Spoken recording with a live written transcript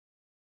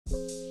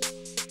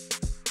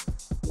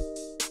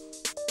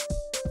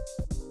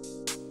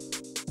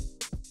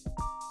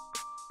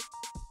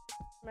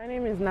My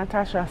name is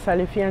Natasha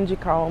Salifyanji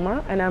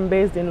Kaoma and I'm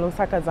based in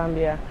Lusaka,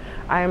 Zambia.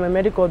 I am a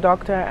medical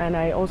doctor and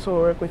I also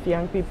work with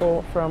young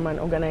people from an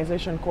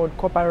organization called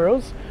Copper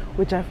Rose,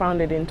 which I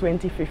founded in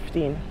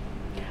 2015.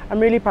 I'm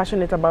really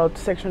passionate about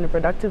sexual and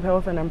reproductive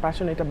health, and I'm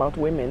passionate about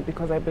women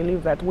because I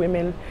believe that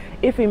women,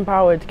 if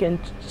empowered, can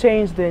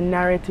change the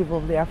narrative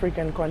of the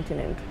African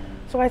continent.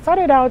 So I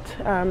started out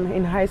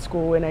in high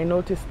school when I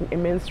noticed a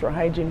menstrual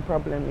hygiene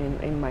problem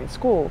in my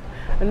school.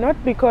 And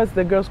not because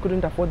the girls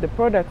couldn't afford the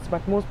products,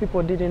 but most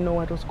people didn't know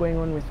what was going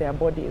on with their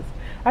bodies.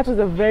 That was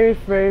the very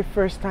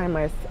first time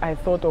I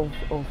thought of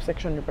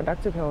sexual and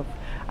reproductive health.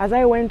 As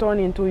I went on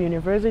into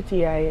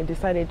university, I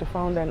decided to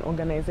found an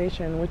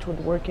organization which was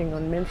working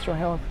on menstrual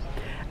health.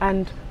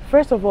 And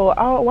first of all,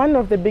 one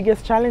of the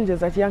biggest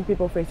challenges that young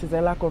people face is a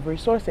lack of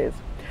resources.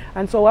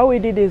 And so what we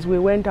did is we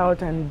went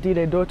out and did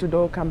a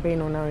door-to-door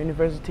campaign on our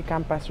university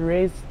campus,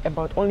 raised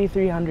about only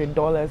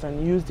 $300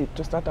 and used it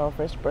to start our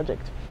first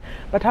project.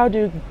 But how do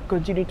you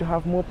continue to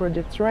have more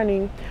projects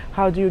running?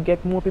 How do you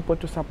get more people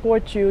to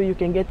support you? You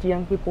can get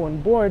young people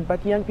on board,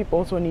 but young people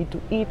also need to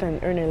eat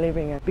and earn a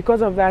living. And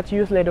because of that,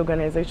 youth-led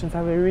organizations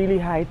have a really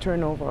high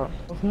turnover.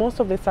 Most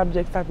of the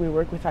subjects that we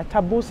work with are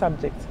taboo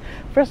subjects.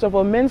 First of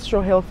all,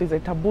 menstrual health is a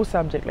taboo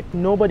subject, like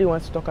nobody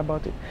wants to talk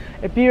about it.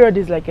 A period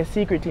is like a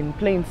secret in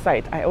plain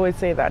sight. I always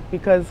say that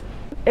because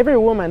every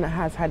woman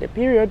has had a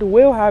period,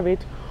 will have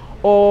it,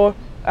 or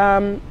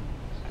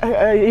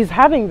is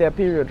having their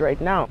period right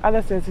now.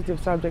 Other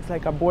sensitive subjects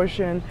like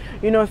abortion,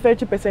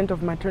 30%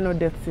 of maternal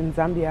deaths in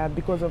Zambia are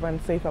because of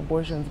unsafe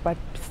abortions, but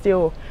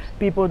still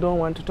people don't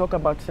want to talk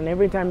about it. And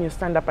every time you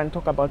stand up and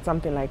talk about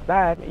something like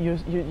that,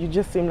 you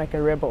just seem like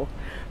a rebel.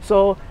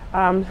 So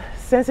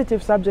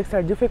sensitive subjects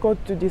are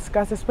difficult to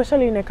discuss,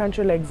 especially in a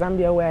country like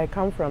Zambia where I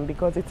come from,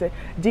 because it's a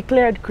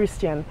declared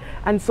Christian.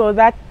 And so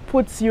that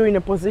puts you in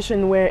a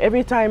position where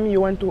every time you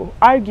want to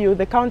argue,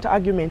 the counter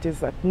argument is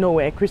that no,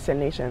 we're a Christian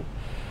nation.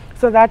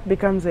 So that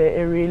becomes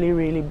a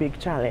really big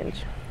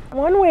challenge.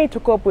 One way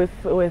to cope with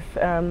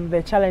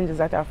the challenges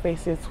that are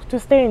faced is to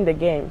stay in the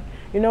game.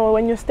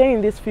 When you stay in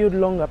this field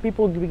longer,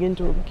 people begin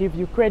to give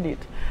you credit.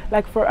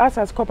 Like for us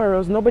as Copper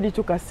Rose, nobody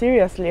took us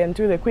seriously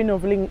until the Queen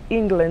of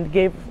England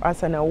gave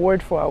us an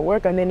award for our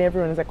work, and then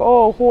everyone is like,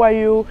 oh, who are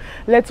you?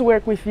 Let's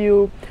work with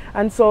you.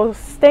 And so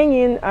staying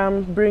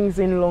in brings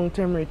in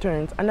long-term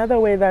returns. Another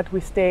way that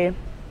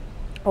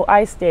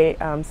I stay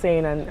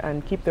sane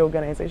and keep the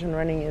organization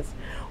running is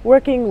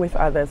working with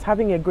others,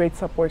 having a great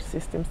support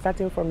system,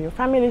 starting from your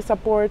family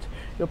support,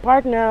 your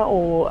partner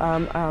or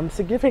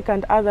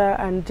significant other,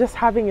 and just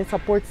having a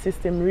support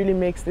system really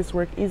makes this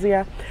work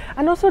easier.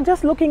 And also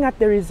just looking at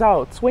the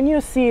results. When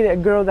you see a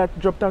girl that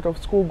dropped out of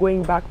school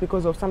going back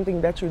because of something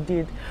that you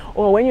did,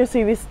 or when you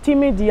see this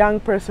timid young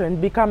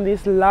person become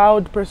this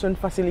loud person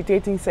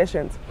facilitating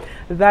sessions,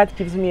 that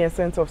gives me a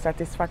sense of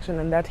satisfaction,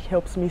 and that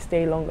helps me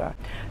stay longer.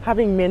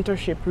 Having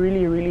mentorship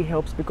really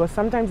helps, because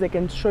sometimes they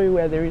can show you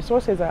where the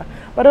resources are,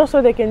 but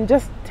also they can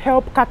just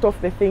help cut off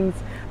the things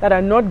that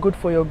are not good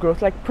for your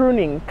growth, like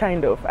pruning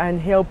kind of, and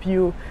help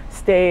you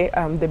stay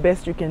the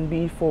best you can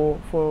be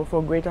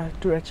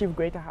to achieve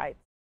greater heights.